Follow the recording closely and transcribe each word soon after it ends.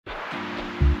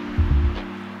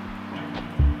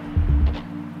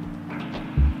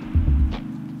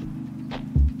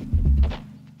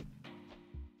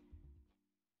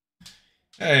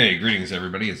Hey, greetings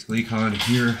everybody. It's GleeCon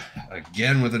here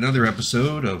again with another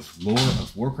episode of Lore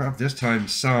of Warcraft. This time,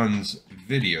 Sans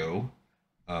video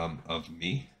of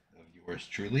me, of yours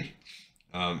truly.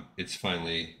 It's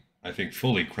finally, I think,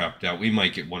 fully cropped out. We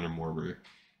might get one or more where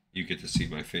you get to see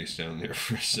my face down there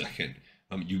for a second.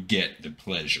 You get the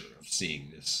pleasure of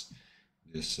seeing this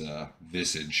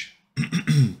visage,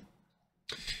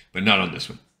 but not on this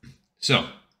one. So,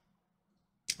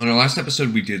 on our last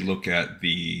episode, we did look at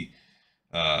the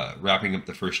wrapping up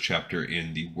the first chapter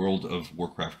in the World of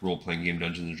Warcraft role-playing game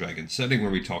Dungeons & Dragons setting, where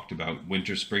we talked about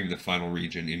Winter Spring, the final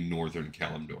region in northern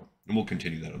Kalimdor. And we'll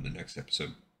continue that on the next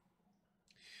episode.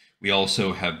 We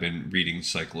also have been reading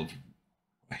Cycle of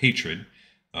Hatred,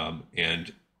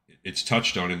 and it's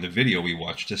touched on in the video we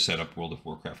watched to set up World of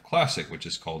Warcraft Classic, which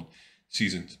is called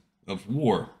Seasons of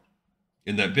War.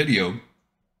 In that video,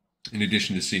 in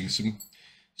addition to seeing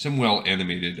some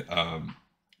well-animated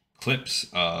clips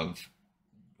of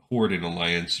Horde and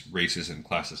Alliance races and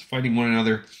classes fighting one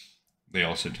another, they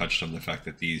also touched on the fact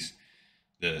that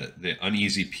the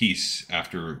uneasy peace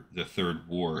after the Third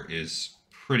War is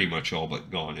pretty much all but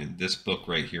gone, and this book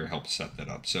right here helps set that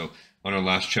up. So on our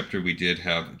last chapter, we did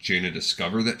have Jaina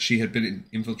discover that she had been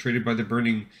infiltrated by the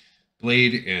Burning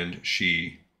Blade, and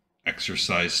she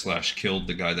exorcised/killed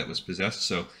the guy that was possessed.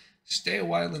 So stay a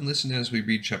while and listen as we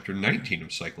read chapter 19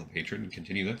 of Cycle of Hatred and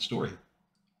continue that story.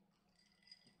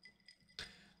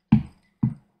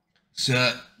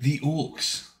 Sir, the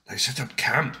orcs, they set up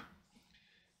camp.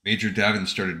 Major Davin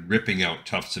started ripping out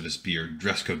tufts of his beard.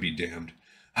 Dress code be damned.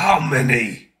 How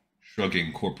many?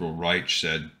 Shrugging, Corporal Reich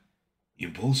said.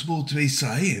 Impossible to be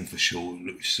saying for sure,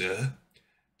 sir.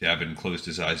 Davin closed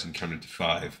his eyes and counted to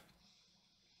 5.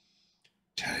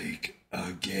 Take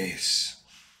a guess.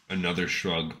 Another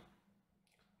shrug.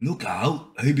 Look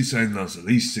out, he'd be saying there's at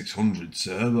least 600,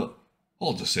 sir, but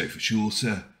hard to say for sure,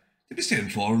 sir. They'd be staying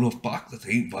far enough back that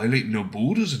they ain't violating no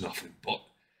borders or nothing, but...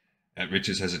 At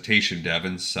Rich's hesitation,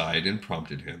 Davin sighed and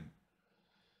prompted him.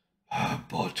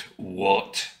 But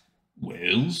what?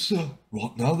 Well, sir,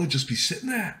 right now they'd just be sitting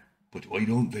there. But I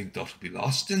don't think that'll be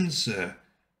lasting, sir.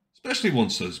 Especially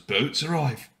once those boats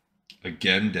arrive.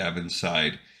 Again, Davin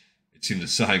sighed. It seemed that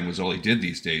sighing was all he did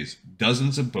these days.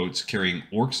 Dozens of boats carrying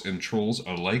orcs and trolls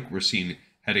alike were seen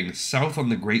heading south on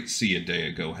the Great Sea a day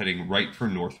ago, heading right for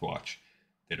Northwatch.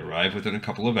 They'd arrive within a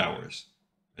couple of hours.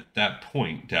 At that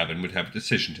point, Davin would have a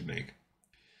decision to make.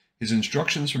 His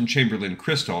instructions from Chamberlain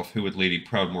Kristoff, who had Lady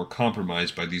Proudmoore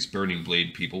compromised by these Burning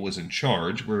Blade people, was in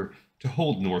charge, were to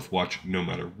hold Northwatch no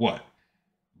matter what.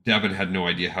 Davin had no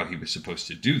idea how he was supposed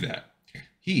to do that.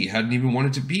 He hadn't even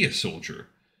wanted to be a soldier.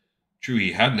 True,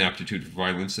 he had an aptitude for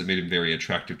violence that made him very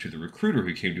attractive to the recruiter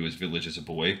who came to his village as a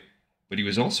boy, but he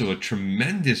was also a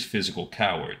tremendous physical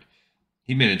coward.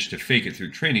 He managed to fake it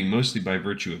through training, mostly by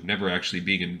virtue of never actually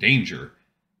being in danger.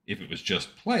 If it was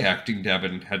just play acting,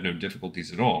 Davin had no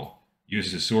difficulties at all.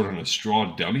 Use his sword on a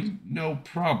straw dummy? No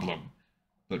problem.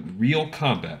 But real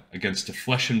combat against a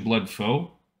flesh and blood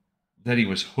foe? Then he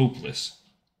was hopeless.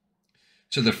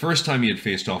 So the first time he had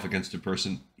faced off against a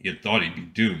person, he had thought he'd be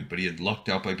doomed, but he had lucked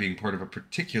out by being part of a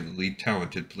particularly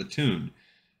talented platoon.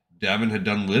 Davin had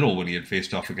done little when he had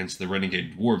faced off against the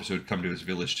renegade dwarves who had come to his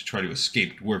village to try to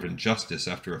escape dwarven justice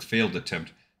after a failed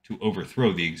attempt to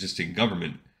overthrow the existing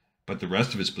government, but the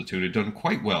rest of his platoon had done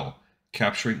quite well,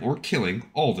 capturing or killing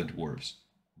all the dwarves.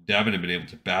 Davin had been able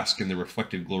to bask in the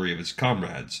reflected glory of his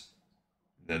comrades.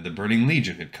 Then the Burning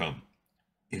Legion had come.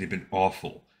 It had been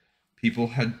awful. People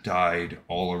had died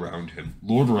all around him.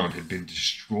 Lordaeron had been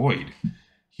destroyed.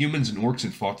 Humans and orcs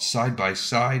had fought side by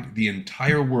side. The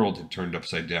entire world had turned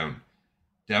upside down.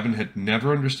 Davin had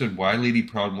never understood why Lady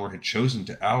Proudmoore had chosen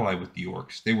to ally with the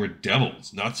orcs. They were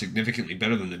devils, not significantly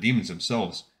better than the demons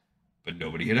themselves. But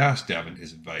nobody had asked Davin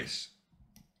his advice.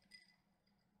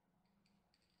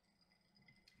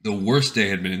 The worst day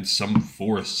had been in some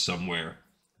forest somewhere.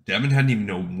 Davin hadn't even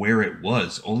known where it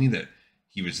was, only that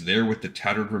he was there with the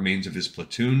tattered remains of his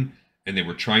platoon, and they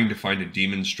were trying to find a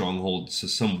demon stronghold so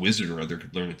some wizard or other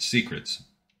could learn its secrets.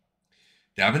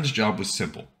 Davin's job was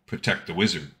simple: protect the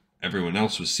wizard. Everyone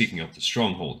else was seeking out the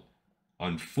stronghold.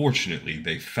 Unfortunately,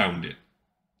 they found it.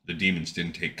 The demons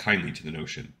didn't take kindly to the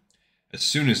notion. As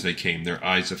soon as they came, their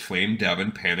eyes aflame,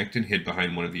 Davin panicked and hid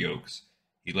behind one of the oaks.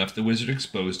 He left the wizard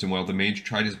exposed, and while the mage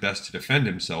tried his best to defend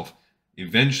himself,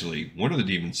 eventually one of the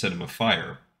demons set him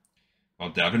afire. While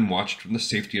Davin watched from the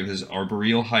safety of his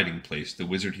arboreal hiding place, the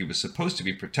wizard he was supposed to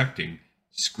be protecting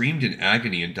screamed in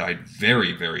agony and died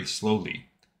very, very slowly.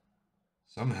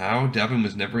 Somehow, Davin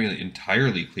was never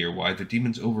entirely clear why the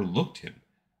demons overlooked him.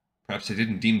 Perhaps they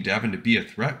didn't deem Davin to be a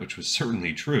threat, which was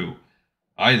certainly true.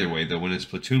 Either way, though, when his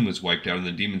platoon was wiped out and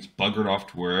the demons buggered off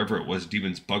to wherever it was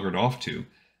demons buggered off to,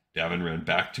 Davin ran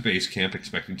back to base camp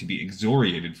expecting to be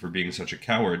exoriated for being such a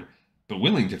coward, but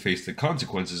willing to face the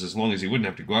consequences as long as he wouldn't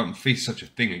have to go out and face such a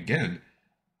thing again.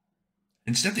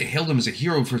 Instead, they hailed him as a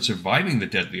hero for surviving the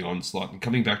deadly onslaught and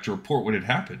coming back to report what had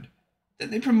happened.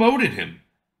 Then they promoted him.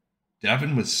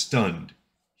 Davin was stunned.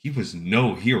 He was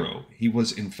no hero. He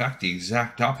was, in fact, the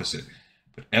exact opposite.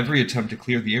 But every attempt to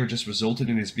clear the air just resulted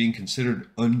in his being considered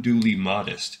unduly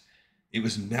modest. It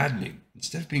was maddening.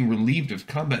 Instead of being relieved of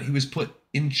combat, he was put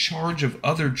in charge of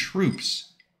other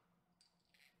troops.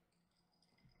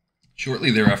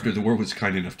 Shortly thereafter, the war was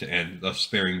kind enough to end, thus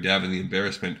sparing Davin the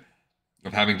embarrassment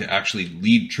of having to actually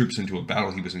lead troops into a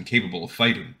battle he was incapable of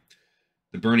fighting.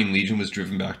 The Burning Legion was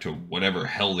driven back to whatever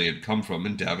hell they had come from,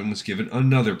 and Davin was given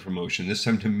another promotion, this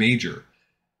time to Major.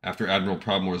 After Admiral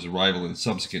Proudmoore's arrival and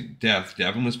subsequent death,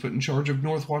 Davin was put in charge of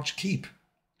Northwatch Keep.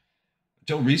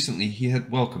 Until recently, he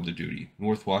had welcomed the duty.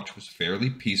 Northwatch was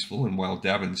fairly peaceful, and while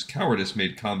Davin's cowardice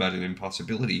made combat an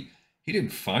impossibility, he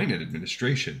didn't fine at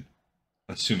administration,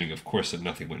 assuming, of course, that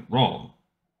nothing went wrong.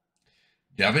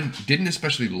 Davin didn't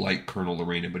especially like Colonel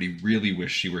Lorena, but he really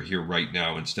wished she were here right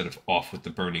now instead of off with the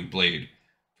burning blade.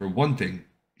 For one thing,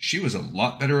 she was a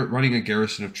lot better at running a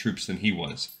garrison of troops than he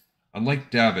was.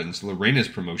 Unlike Davin's, Lorena's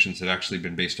promotions had actually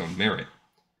been based on merit.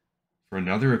 For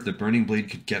another, if the burning blade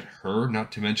could get her,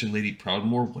 not to mention Lady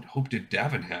Proudmoore, what hope did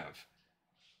Davin have?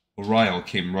 Oriel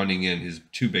came running in, his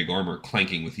too big armor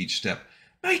clanking with each step.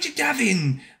 Major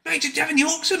Davin! Major Davin, the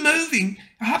orcs are moving!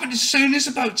 It happened as soon as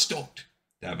the boat stopped.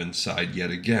 Davin sighed yet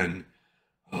again.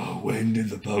 Oh, when did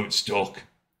the boat stock?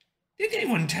 Did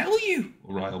anyone tell you?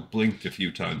 Oriel blinked a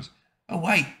few times. Oh,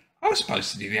 wait, I was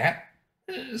supposed to do that.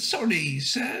 Sorry,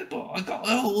 sir, but I got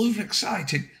all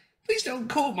overexcited. Please don't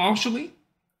court-martial me.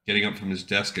 Getting up from his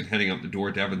desk and heading out the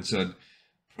door, Davin said,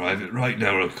 Private, right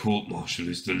now a court-martial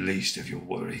is the least of your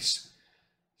worries.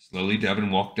 Slowly,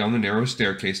 Davin walked down the narrow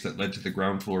staircase that led to the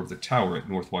ground floor of the tower at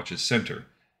Northwatch's center.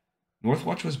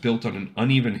 Northwatch was built on an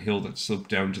uneven hill that sloped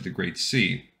down to the Great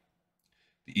Sea.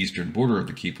 The eastern border of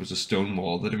the keep was a stone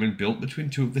wall that had been built between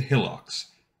two of the hillocks.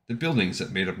 The buildings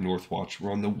that made up Northwatch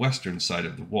were on the western side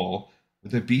of the wall,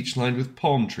 with a beach lined with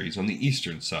palm trees on the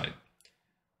eastern side.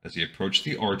 As he approached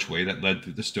the archway that led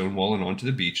through the stone wall and onto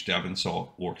the beach, Davin saw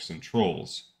orcs and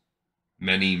trolls.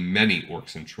 Many, many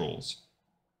orcs and trolls.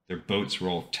 Their boats were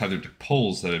all tethered to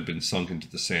poles that had been sunk into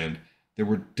the sand. There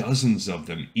were dozens of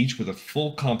them, each with a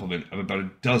full complement of about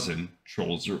a dozen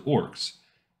trolls or orcs.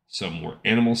 Some wore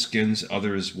animal skins,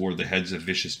 others wore the heads of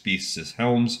vicious beasts as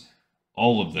helms.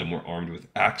 All of them were armed with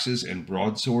axes and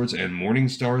broadswords and morning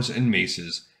stars and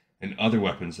maces, and other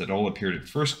weapons that all appeared at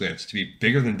first glance to be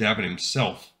bigger than Davin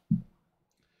himself.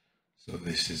 So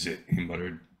this is it, he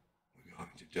muttered. We're going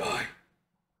to die.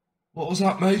 What was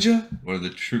that, Major? One of the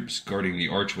troops guarding the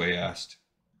archway asked.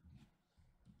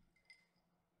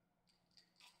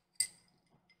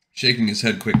 Shaking his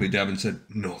head quickly, Davin said,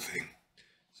 Nothing.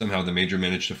 Somehow the Major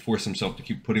managed to force himself to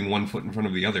keep putting one foot in front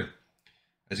of the other.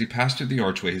 As he passed through the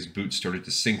archway, his boots started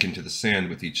to sink into the sand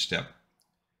with each step.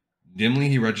 Dimly,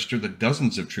 he registered that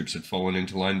dozens of troops had fallen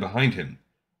into line behind him.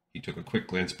 He took a quick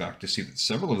glance back to see that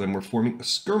several of them were forming a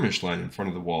skirmish line in front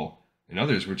of the wall, and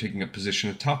others were taking up position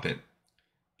atop it.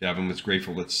 Davin was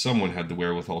grateful that someone had the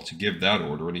wherewithal to give that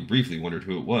order, and he briefly wondered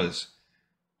who it was.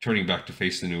 Turning back to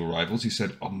face the new arrivals, he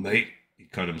said, Oh, mate. He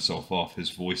cut himself off,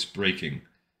 his voice breaking.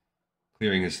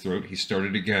 Clearing his throat, he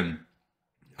started again.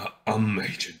 I'm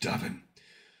Major Davin.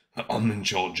 I'm in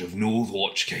charge of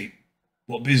Northwatch Keep.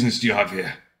 What business do you have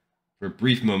here? For a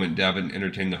brief moment, Davin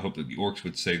entertained the hope that the orcs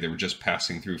would say they were just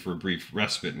passing through for a brief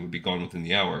respite and would be gone within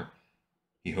the hour.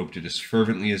 He hoped it as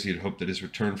fervently as he had hoped that his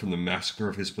return from the massacre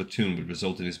of his platoon would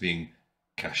result in his being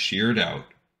cashiered out,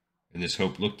 and this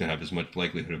hope looked to have as much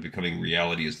likelihood of becoming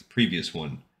reality as the previous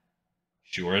one.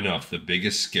 Sure enough, the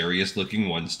biggest, scariest-looking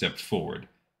one stepped forward.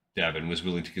 Davin was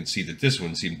willing to concede that this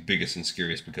one seemed biggest and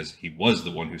scariest because he was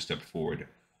the one who stepped forward.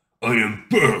 I am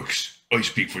Burks. I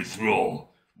speak for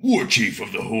Thrall, War Chief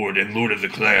of the Horde and Lord of the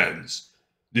Clans.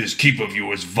 This keep of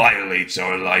yours violates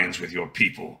our alliance with your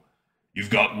people. You've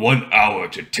got 1 hour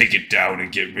to take it down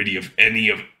and get rid of any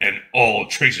of and all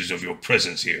traces of your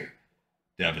presence here.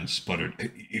 Davin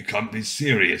sputtered. You can't be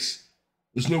serious.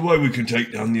 There's no way we can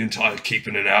take down the entire keep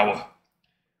in an hour.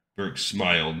 Burke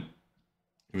smiled.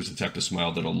 It was the type of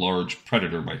smile that a large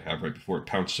predator might have right before it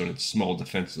pounced on its small,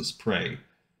 defenseless prey.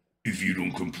 If you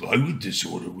don't comply with this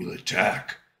order, we'll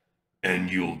attack,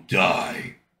 and you'll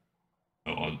die.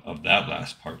 Oh, of that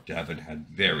last part, Davin had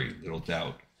very little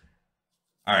doubt.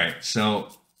 Alright, so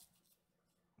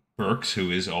Burks,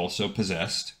 who is also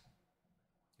possessed,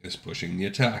 is pushing the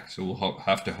attack. So we'll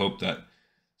have to hope that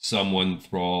someone,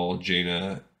 Thrall,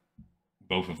 Jaina,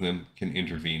 both of them can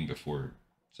intervene before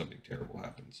something terrible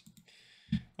happens.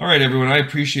 All right, everyone, I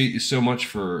appreciate you so much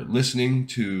for listening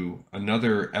to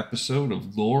another episode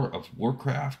of Lore of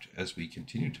Warcraft as we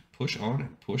continue to push on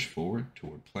and push forward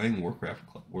toward playing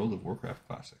World of Warcraft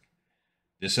Classic.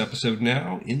 This episode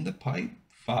now in the pipe,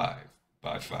 5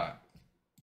 by 5.